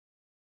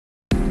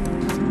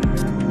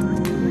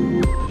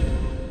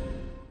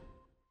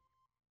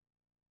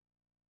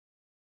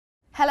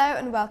Hello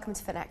and welcome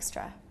to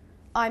Finextra.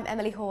 I'm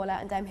Emily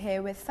Horler and I'm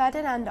here with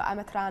Ferdinando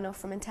Ametrano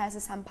from Intesa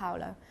San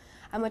Paolo,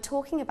 and we're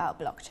talking about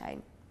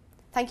blockchain.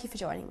 Thank you for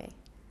joining me.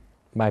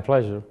 My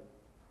pleasure.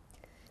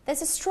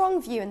 There's a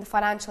strong view in the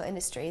financial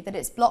industry that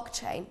it's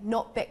blockchain,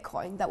 not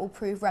Bitcoin, that will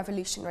prove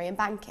revolutionary in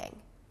banking.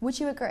 Would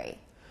you agree?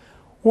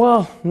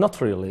 Well,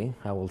 not really,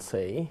 I will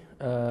say.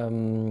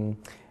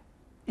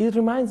 It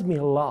reminds me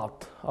a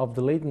lot of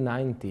the late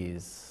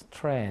 90s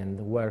trend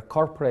where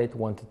corporate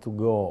wanted to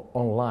go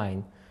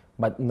online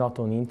but not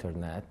on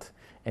internet,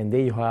 and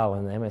AOL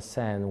and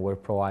MSN were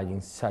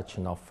providing such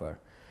an offer,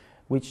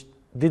 which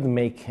didn't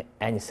make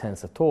any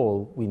sense at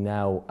all. We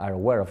now are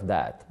aware of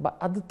that. But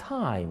at the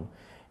time,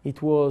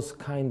 it was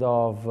kind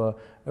of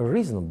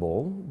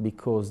reasonable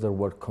because there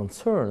were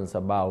concerns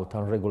about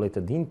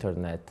unregulated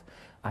internet,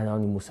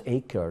 anonymous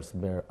hackers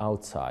were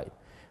outside.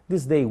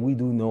 This day, we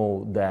do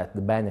know that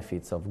the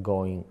benefits of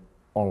going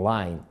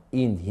online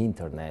in the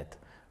internet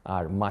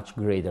are much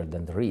greater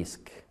than the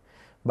risk.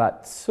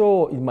 But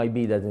so it might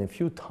be that in a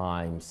few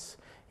times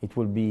it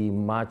will be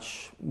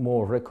much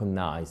more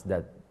recognized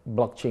that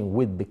blockchain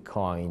with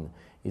Bitcoin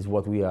is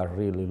what we are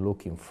really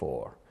looking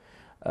for.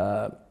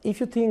 If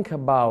you think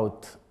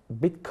about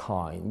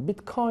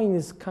Bitcoin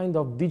is kind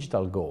of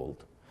digital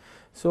gold.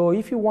 So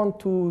if you want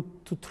to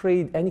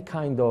trade any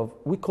kind of,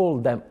 we call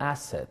them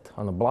asset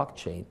on a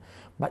blockchain,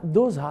 but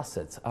those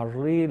assets are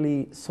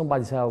really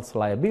somebody else's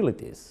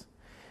liabilities.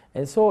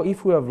 And so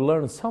if we have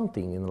learned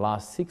something in the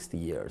last 60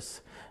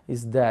 years,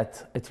 is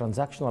that a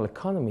transactional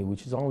economy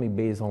which is only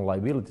based on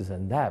liabilities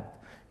and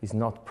debt is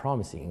not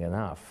promising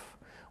enough.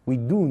 We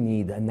do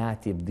need a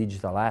native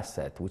digital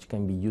asset which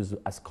can be used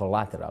as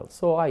collateral.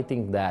 So I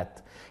think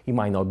that it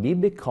might not be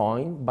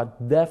Bitcoin,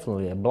 but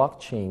definitely a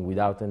blockchain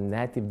without a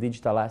native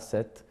digital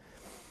asset,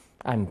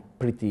 I'm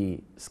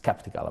pretty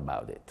skeptical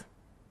about it.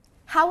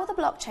 How will the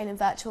blockchain and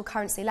virtual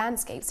currency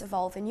landscapes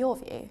evolve in your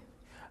view?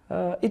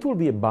 It will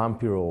be a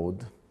bumpy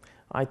road.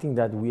 I think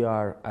that we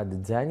are at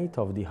the zenith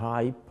of the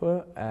hype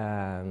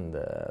and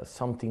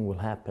something will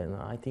happen.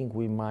 I think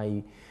we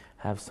might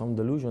have some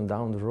delusion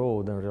down the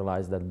road and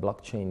realize that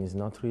blockchain is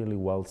not really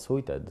well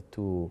suited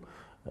to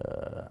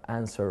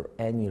answer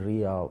any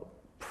real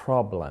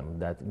problem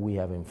that we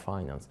have in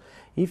finance.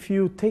 If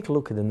you take a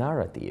look at the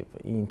narrative,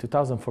 in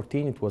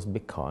 2014 it was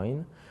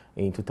Bitcoin,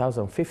 in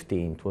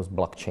 2015 it was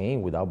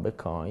blockchain without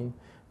Bitcoin.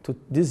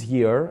 This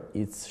year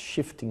it's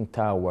shifting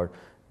toward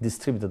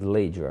distributed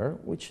ledger,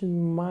 which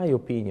in my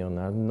opinion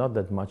are not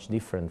that much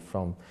different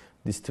from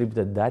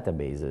distributed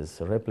databases,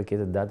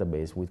 replicated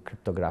database with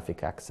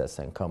cryptographic access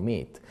and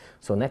commit.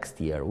 So next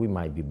year we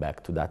might be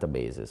back to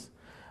databases.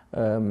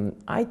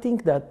 I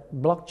think that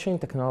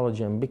blockchain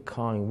technology and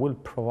Bitcoin will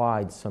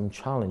provide some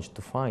challenge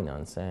to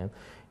finance, and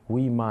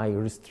we might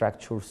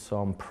restructure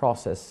some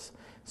process,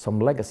 some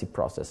legacy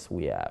process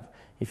we have.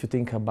 If you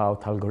think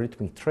about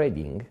algorithmic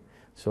trading,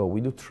 so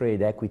we do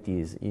trade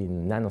equities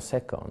in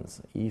nanoseconds.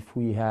 If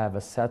we have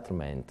a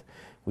settlement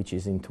which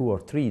is in 2 or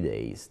 3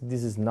 days,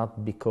 this is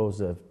not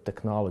because of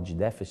technology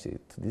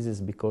deficit. This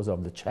is because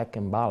of the check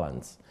and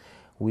balance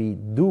we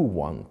do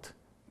want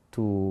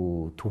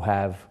to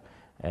have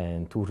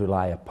and to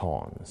rely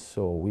upon.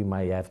 So we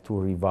might have to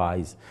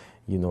revise,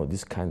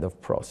 this kind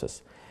of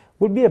process.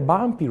 Will be a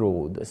bumpy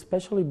road,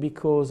 especially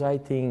because I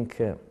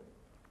think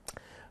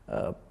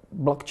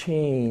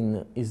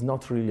blockchain is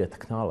not really a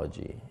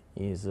technology.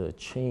 Is a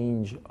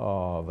change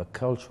of a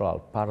cultural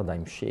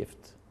paradigm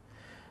shift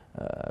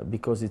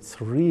because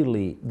it's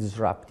really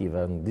disruptive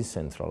and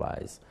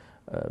decentralized.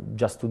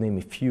 Just to name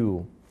a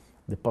few,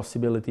 the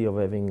possibility of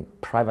having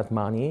private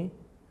money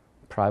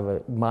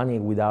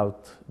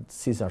without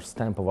Caesar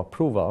stamp of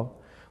approval,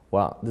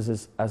 well, this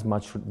is as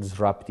much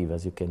disruptive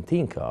as you can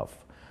think of.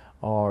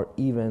 Or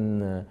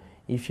even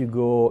if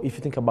you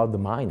think about the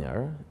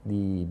miner,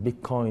 the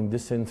Bitcoin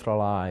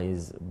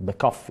decentralized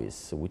back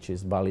office, which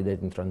is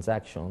validating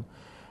transaction,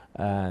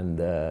 and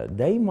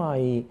they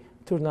might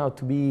turn out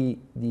to be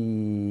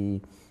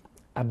the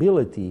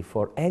ability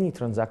for any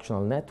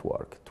transactional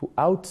network to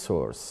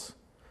outsource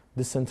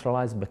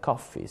decentralized back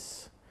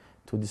office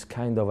to this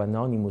kind of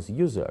anonymous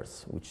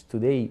users, which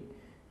today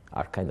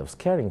are kind of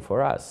scaring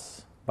for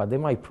us, but they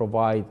might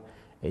provide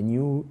a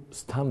new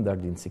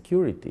standard in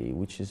security,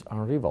 which is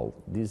unrivaled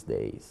these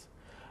days.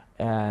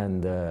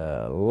 And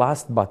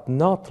last but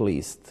not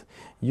least,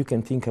 you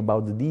can think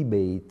about the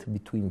debate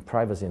between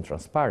privacy and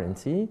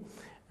transparency.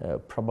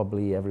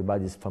 Probably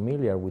everybody's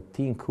familiar with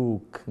Tim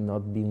Cook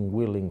not being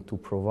willing to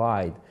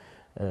provide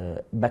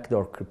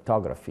backdoor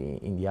cryptography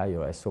in the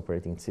iOS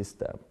operating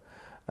system.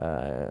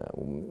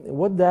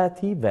 What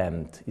that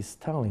event is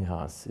telling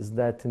us is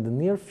that in the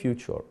near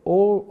future,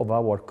 all of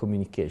our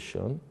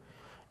communication,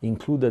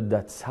 included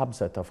that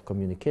subset of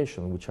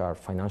communication, which are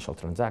financial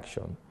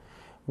transactions,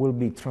 will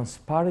be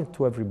transparent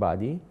to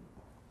everybody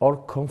or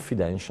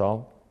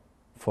confidential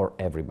for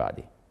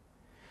everybody.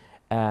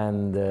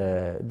 And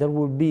there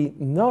will be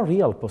no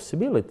real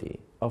possibility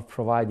of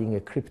providing a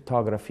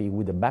cryptography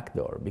with a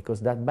backdoor,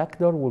 because that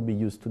backdoor will be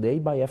used today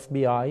by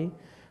FBI,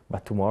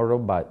 but tomorrow,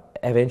 but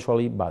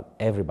eventually by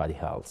everybody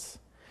else.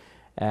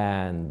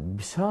 And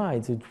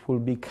besides, it will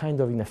be kind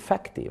of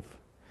ineffective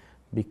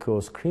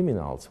because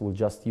criminals will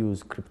just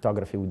use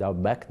cryptography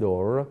without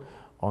backdoor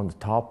on the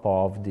top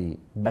of the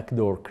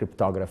backdoor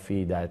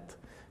cryptography that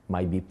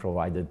might be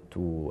provided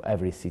to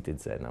every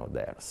citizen out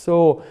there.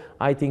 So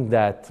I think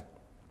that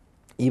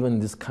even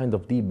this kind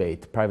of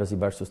debate, privacy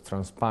versus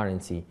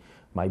transparency,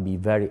 might be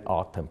very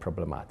hot and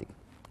problematic.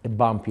 A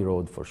bumpy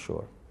road for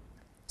sure.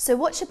 So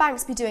what should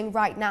banks be doing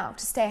right now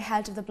to stay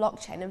ahead of the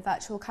blockchain and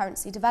virtual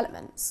currency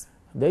developments?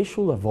 They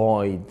should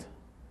avoid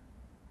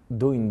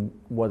doing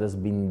what has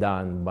been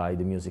done by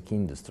the music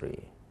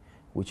industry,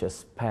 which has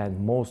spent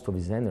most of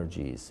its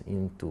energies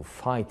into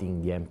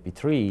fighting the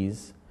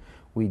MP3s,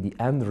 with the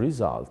end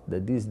result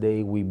that this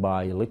day we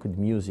buy liquid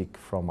music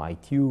from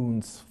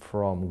iTunes,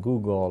 from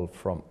Google,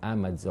 from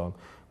Amazon.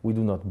 We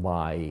do not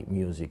buy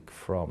music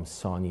from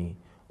Sony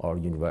or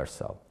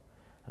Universal.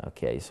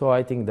 Okay, so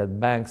I think that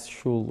banks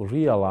should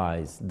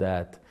realize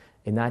that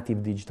a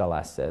native digital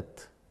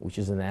asset, which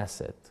is an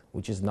asset,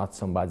 which is not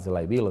somebody's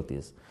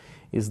liabilities,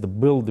 is the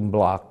building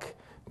block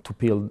to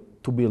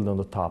build on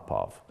the top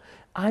of.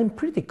 I'm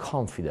pretty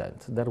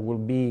confident there will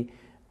be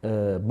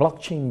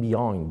blockchain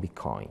beyond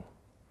Bitcoin.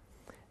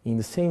 In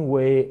the same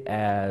way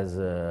as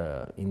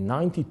in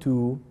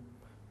 '92,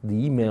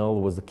 the email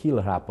was the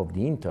killer app of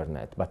the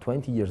internet, but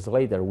 20 years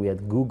later we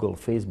had Google,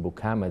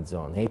 Facebook,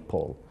 Amazon,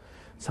 Apple,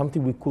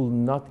 something we could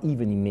not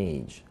even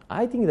imagine.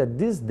 I think that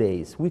these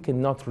days we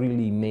cannot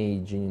really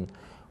imagine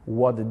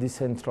what the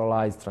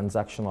decentralized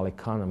transactional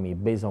economy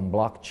based on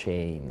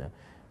blockchain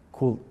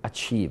could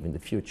achieve in the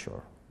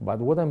future. But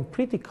what I'm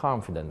pretty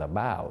confident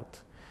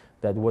about,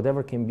 that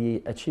whatever can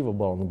be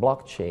achievable on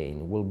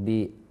blockchain will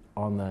be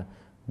on a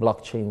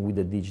blockchain with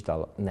a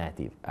digital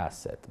native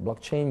asset.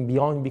 Blockchain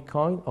beyond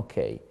Bitcoin,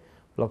 okay.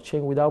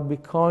 Blockchain without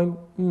Bitcoin,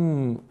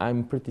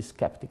 I'm pretty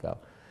skeptical.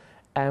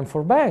 And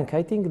for bank,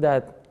 I think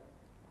that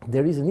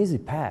there is an easy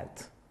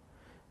path.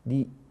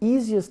 The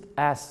easiest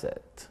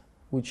asset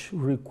which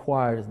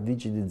requires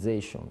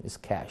digitization is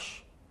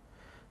cash.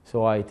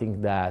 So I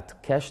think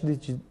that cash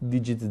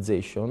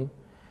digitization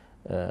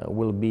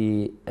will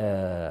be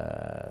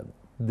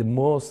the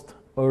most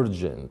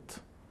urgent,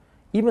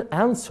 even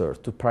answer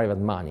to private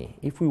money.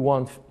 If we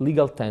want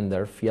legal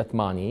tender, fiat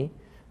money,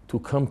 to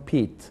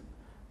compete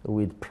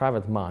with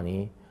private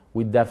money,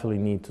 we definitely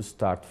need to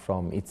start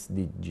from its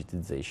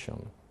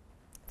digitization.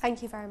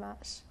 Thank you very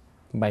much.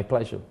 My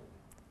pleasure.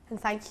 And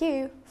thank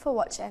you for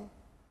watching.